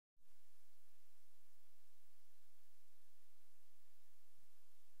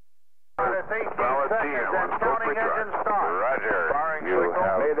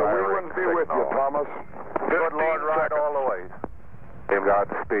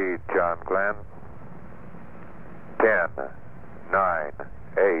speed, John Glenn. 10, 9,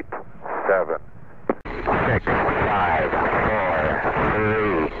 8, 7, 6, 5, 4,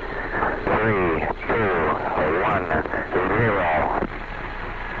 3, 2, 1, 0.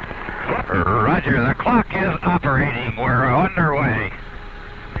 Roger, the clock is operating. We're underway.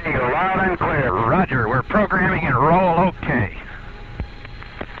 Loud and clear. Roger, we're programming and roll okay.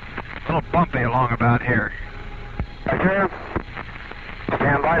 A little bumpy along about here. Roger.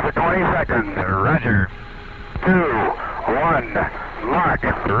 Stand by for 20 seconds. Roger. 2, 1, mark.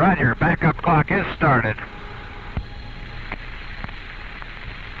 Roger, backup clock is started.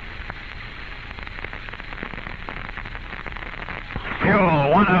 Fuel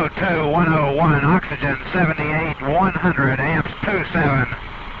 102, 101, oxygen 78, 100, amps 27.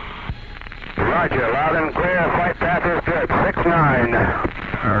 Roger, loud and clear, flight path is good, 6-9.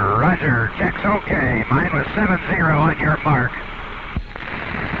 Roger, checks okay. Mine was 70 on your mark.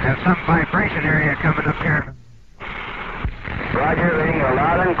 Have some vibration area coming up here. Roger, reading you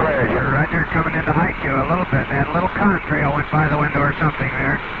loud and clear. Roger, coming into IQ a little bit. That little contrail went by the window or something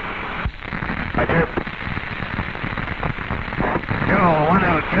there. Roger. Fuel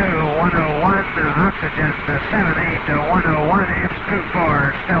 102, 101, oxygen 78 to 101, amps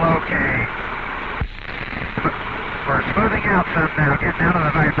 24, still okay. We're smoothing out some now, getting out of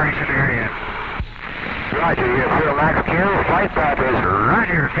the vibration area. Roger, you feel max Q, flight path is...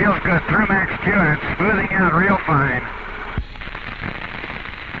 Roger, feels good through max Q and it's smoothing out real fine.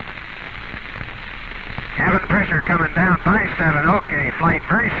 Cabin pressure coming down by 7, okay, flight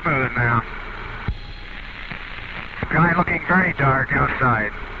very smooth now. Sky looking very dark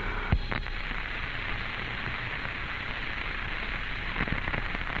outside.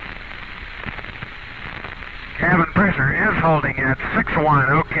 Cabin pressure is holding at 6-1,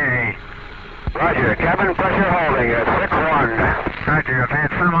 okay. Roger, cabin pressure holding at 6-1. Roger, I've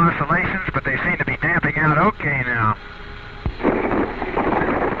had some oscillations, but they seem to be damping out okay now.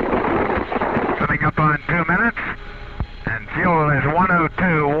 Coming up on 2 minutes, and fuel is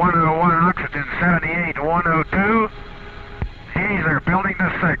 102, 101, oxygen 78, 102. He's they're building to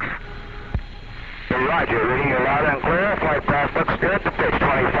 6. Roger, reading you loud and clear, flight path looks good, pitch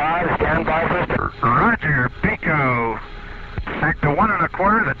 25, stand by for... Roger, Pico. Back to 1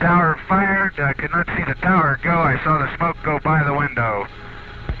 1/4, the tower fired. I could not see the tower go. I saw the smoke go by the window.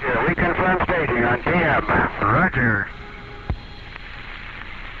 Yeah, reconfirm staging on TM. Roger.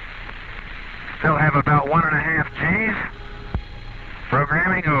 Still have about 1.5 Gs.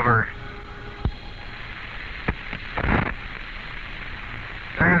 Programming over.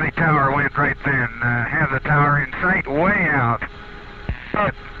 There the tower went right then. Have the tower in sight, way out.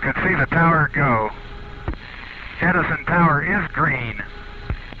 Could see the tower go. Jettison tower is green.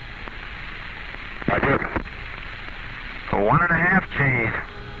 Roger. 1.5 Gs.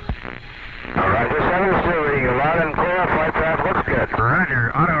 Roger, 7 still reading you loud and clear, flight path looks good.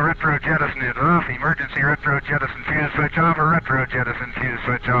 Roger, auto retro jettison is off. Emergency retro jettison fuse switch off or retro jettison fuse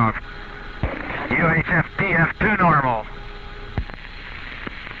switch off. UHF TF2 normal.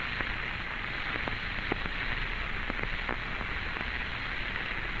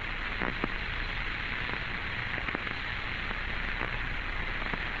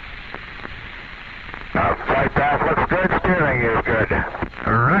 Flight path looks good, steering is good.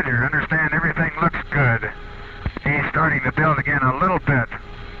 Roger, understand everything looks good. He's starting to build again a little bit.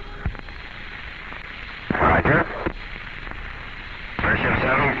 Roger. Friendship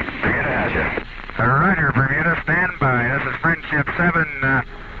 7, Bermuda has you. Roger, Bermuda, stand by. This is Friendship 7,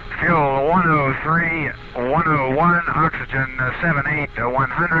 fuel 103, 101, oxygen 78 to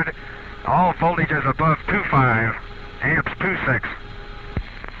 100. All voltages above 2.5, amps 2.6.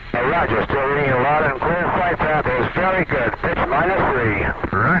 Roger, still reading you loud and clear, flight path is very good, pitch -3.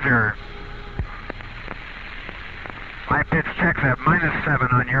 Roger. My pitch checks at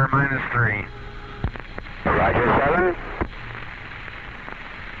 -7 on your -3. Roger, 7.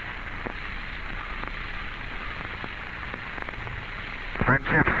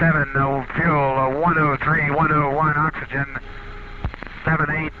 Friendship 7, no fuel 103, 101, oxygen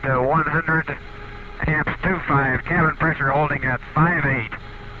 78 to 100, amps 2.5, cabin pressure holding at 5.8.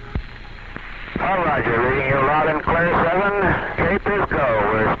 Roger, reading you loud and clear, 7. Cape is go.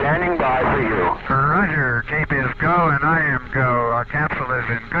 We're standing by for you. Roger, Cape is go and I am go. Our capsule is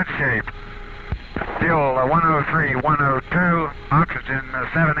in good shape. Fuel 103, 102, oxygen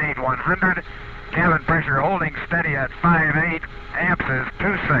 78, 100, cabin pressure holding steady at 5.8, amps is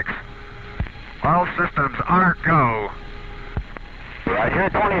 2.6. All systems are go. Roger,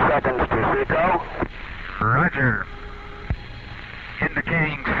 20 seconds to Seco. Roger.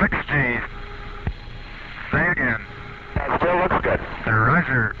 Indicating 6 Gs. Say again. That still looks good.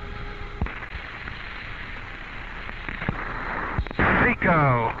 Roger.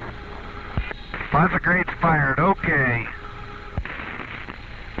 Seco. Lots of grades fired. Okay.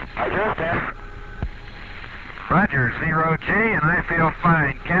 I just have. Roger, 0J, and I feel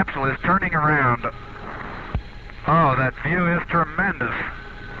fine. Capsule is turning around. Oh, that view is tremendous.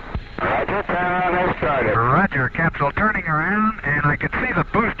 Roger, turn around and started. Roger, capsule turning around, and I could see the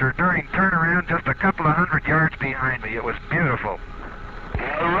booster during turnaround just a couple of 100 yards behind me. It was beautiful.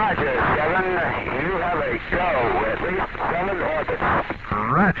 Roger, 7. You have a go. At least 7 orbits.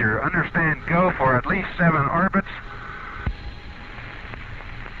 Roger, understand go for at least 7 orbits.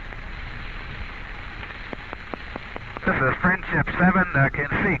 This is Friendship 7. Can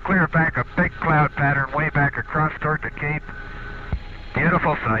see clear back a big cloud pattern way back across toward the Cape.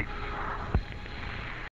 Beautiful sight.